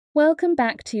Welcome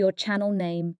back to your channel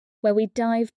name, where we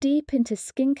dive deep into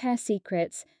skincare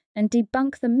secrets and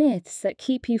debunk the myths that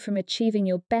keep you from achieving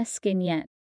your best skin yet.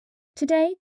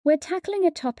 Today, we're tackling a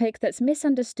topic that's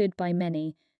misunderstood by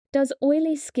many. Does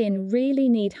oily skin really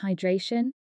need hydration?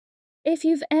 If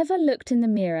you've ever looked in the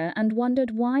mirror and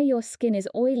wondered why your skin is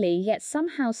oily yet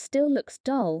somehow still looks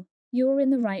dull, you're in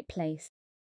the right place.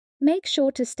 Make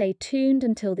sure to stay tuned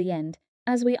until the end,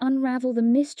 as we unravel the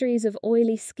mysteries of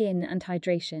oily skin and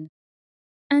hydration.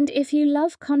 And if you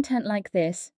love content like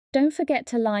this, don't forget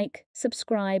to like,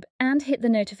 subscribe, and hit the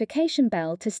notification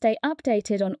bell to stay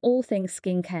updated on all things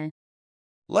skincare.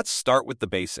 Let's start with the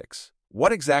basics.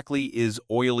 What exactly is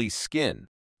oily skin?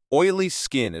 Oily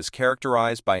skin is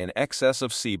characterized by an excess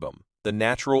of sebum, the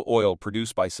natural oil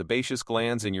produced by sebaceous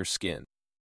glands in your skin.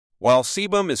 While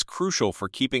sebum is crucial for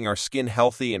keeping our skin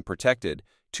healthy and protected,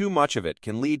 too much of it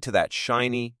can lead to that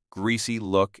shiny, greasy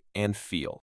look and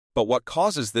feel. But what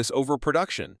causes this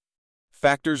overproduction?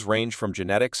 Factors range from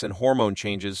genetics and hormone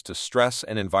changes to stress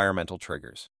and environmental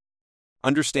triggers.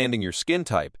 Understanding your skin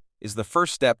type is the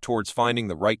first step towards finding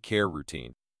the right care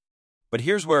routine. But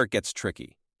here's where it gets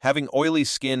tricky. Having oily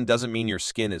skin doesn't mean your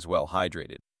skin is well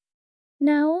hydrated.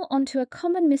 Now, onto a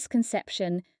common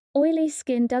misconception: oily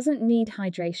skin doesn't need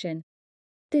hydration.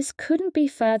 This couldn't be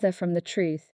further from the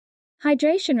truth.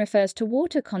 Hydration refers to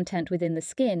water content within the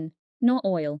skin, not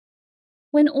oil.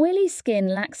 When oily skin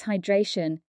lacks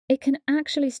hydration, it can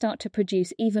actually start to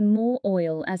produce even more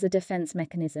oil as a defense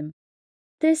mechanism.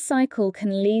 This cycle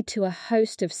can lead to a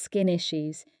host of skin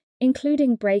issues,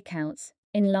 including breakouts,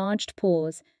 enlarged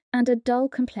pores, and a dull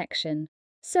complexion.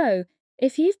 So,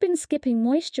 if you've been skipping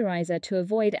moisturizer to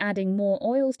avoid adding more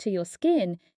oils to your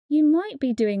skin, you might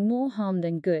be doing more harm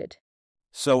than good.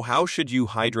 So how should you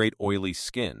hydrate oily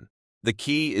skin? The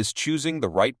key is choosing the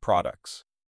right products.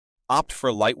 Opt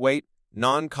for lightweight,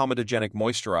 non-comedogenic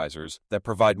moisturizers that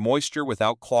provide moisture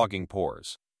without clogging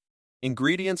pores.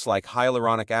 Ingredients like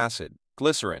hyaluronic acid,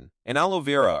 glycerin, and aloe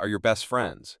vera are your best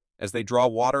friends, as they draw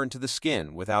water into the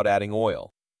skin without adding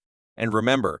oil. And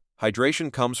remember,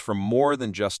 hydration comes from more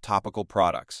than just topical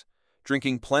products.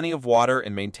 Drinking plenty of water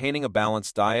and maintaining a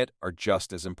balanced diet are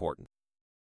just as important.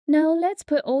 Now let's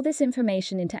put all this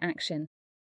information into action.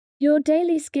 Your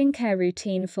daily skincare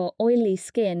routine for oily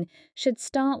skin should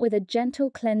start with a gentle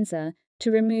cleanser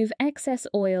to remove excess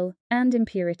oil and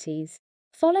impurities.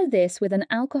 Follow this with an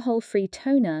alcohol-free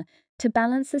toner to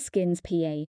balance the skin's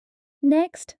pH.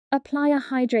 Next, apply a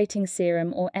hydrating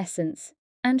serum or essence,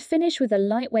 and finish with a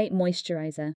lightweight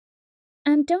moisturizer.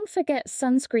 And don't forget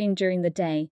sunscreen during the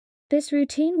day. This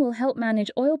routine will help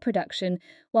manage oil production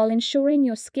while ensuring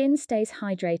your skin stays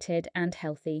hydrated and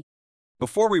healthy.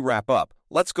 Before we wrap up,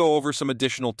 let's go over some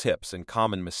additional tips and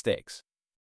common mistakes.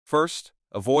 First,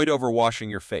 avoid overwashing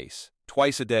your face.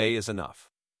 Twice a day is enough.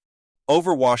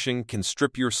 Overwashing can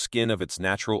strip your skin of its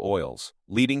natural oils,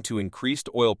 leading to increased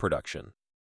oil production.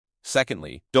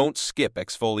 Secondly, don't skip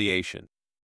exfoliation.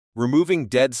 Removing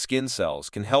dead skin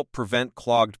cells can help prevent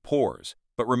clogged pores,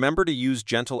 but remember to use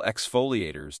gentle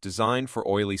exfoliators designed for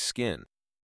oily skin.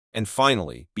 And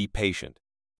finally, be patient.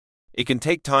 It can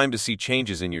take time to see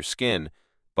changes in your skin,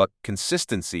 but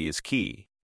consistency is key.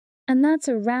 And that's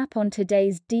a wrap on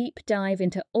today's deep dive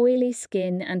into oily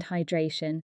skin and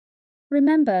hydration.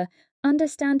 Remember,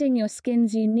 understanding your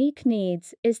skin's unique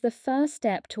needs is the first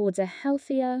step towards a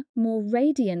healthier, more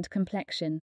radiant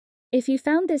complexion. If you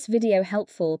found this video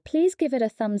helpful, please give it a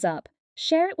thumbs up,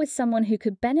 share it with someone who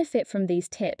could benefit from these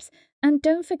tips, and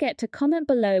don't forget to comment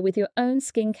below with your own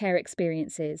skincare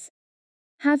experiences.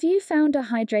 Have you found a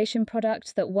hydration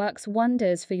product that works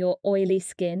wonders for your oily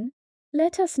skin?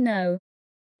 Let us know.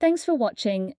 Thanks for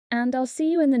watching, and I'll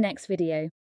see you in the next video.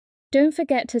 Don't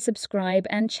forget to subscribe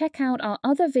and check out our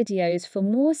other videos for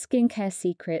more skincare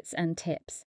secrets and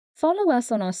tips. Follow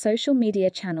us on our social media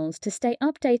channels to stay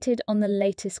updated on the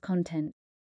latest content.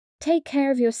 Take care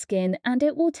of your skin and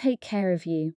it will take care of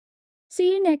you.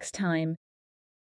 See you next time.